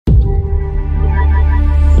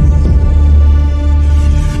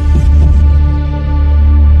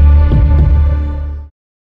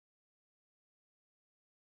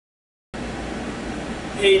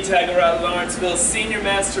Tiger Rod Lawrenceville, Senior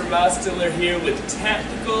Master Mosteller here with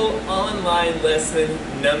Tactical Online Lesson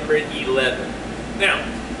number 11. Now,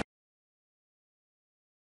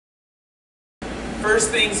 first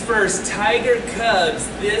things first, Tiger Cubs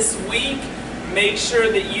this week. Make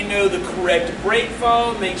sure that you know the correct break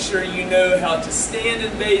fall. Make sure you know how to stand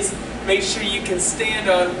in base. Make sure you can stand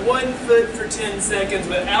on 1 foot for 10 seconds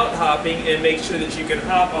without hopping, and make sure that you can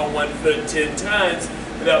hop on 1 foot 10 times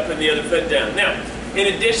without putting the other foot down. Now,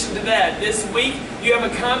 in addition to that, this week you have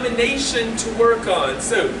a combination to work on.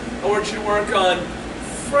 So I want you to work on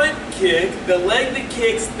front kick, the leg that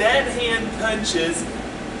kicks, that hand punches,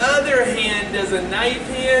 other hand does a knife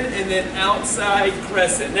hand, and then outside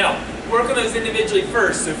crescent. Now, work on those individually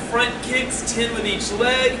first. So front kicks, 10 with each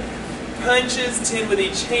leg, punches, 10 with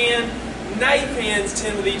each hand, knife hands,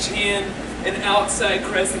 10 with each hand, and outside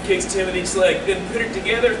crescent kicks, 10 with each leg. Then put it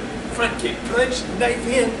together, front kick, punch, knife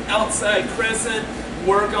hand, outside crescent.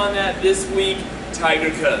 Work on that this week, Tiger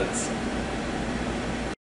Cubs.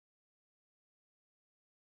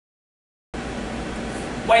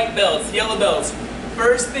 White belts, yellow belts.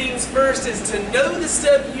 First things first is to know the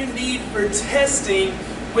stuff you need for testing,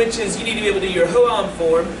 which is you need to be able to do your Hoam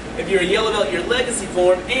form, if you're a yellow belt, your legacy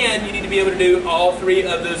form, and you need to be able to do all three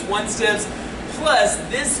of those one steps. Plus,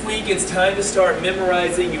 this week it's time to start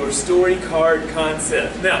memorizing your story card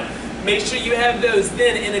concept. Now, make sure you have those.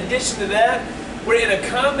 Then, in addition to that, we're in a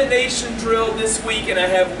combination drill this week, and I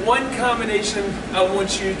have one combination I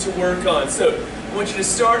want you to work on. So, I want you to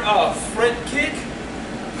start off front kick,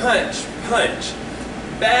 punch, punch,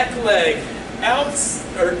 back leg,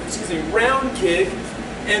 round kick,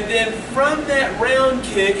 and then from that round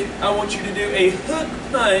kick, I want you to do a hook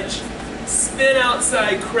punch, spin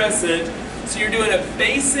outside crescent. So you're doing a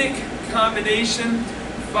basic combination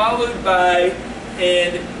followed by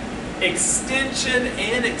an extension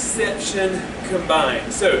and exception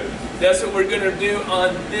combined. So that's what we're going to do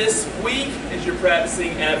on this week as you're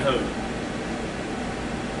practicing at home.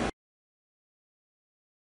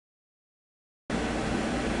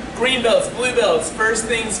 Green belts, blue belts, first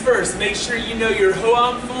things first. Make sure you know your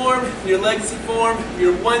Hoam form, your legacy form,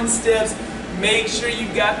 your one steps. Make sure you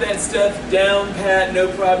got that stuff down pat, no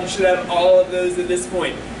problem. You should have all of those at this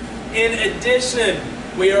point. In addition,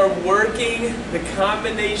 we are working the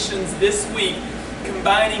combinations this week,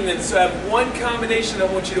 combining them. So I have one combination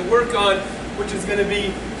I want you to work on, which is going to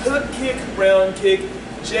be hook kick, round kick,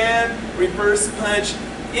 jab, reverse punch,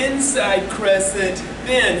 inside crescent,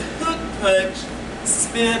 then hook punch,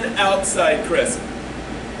 spin outside crescent.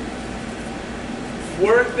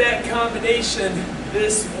 Work that combination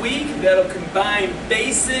this week. That'll combine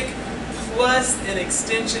basic plus an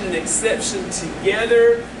extension and exception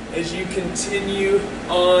together as you continue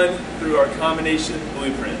on through our combination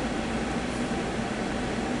blueprint.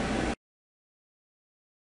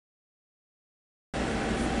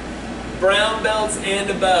 Brown belts and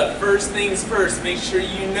above. First things first, make sure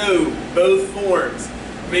you know both forms.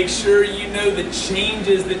 Make sure you know the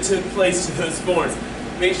changes that took place to those forms.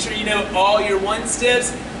 Make sure you know all your one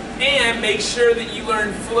steps, and make sure that you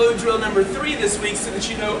learn flow drill number 3 this week so that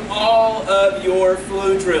you know all of your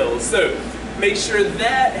flow drills. So make sure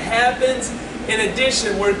that happens. In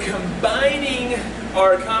addition, we're combining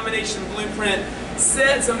our combination blueprint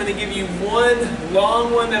sets. I'm going to give you one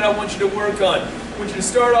long one that I want you to work on. I want you to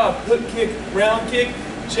start off hook kick, round kick,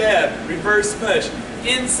 jab, reverse punch,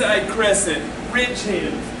 inside crescent, ridge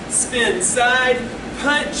hand, spin side,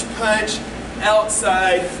 punch, punch,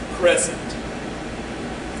 outside crescent.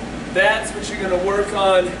 That's what you're going to work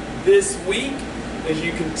on this week as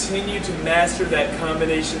you continue to master that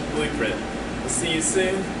combination blueprint. We'll see you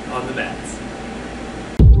soon on the mats.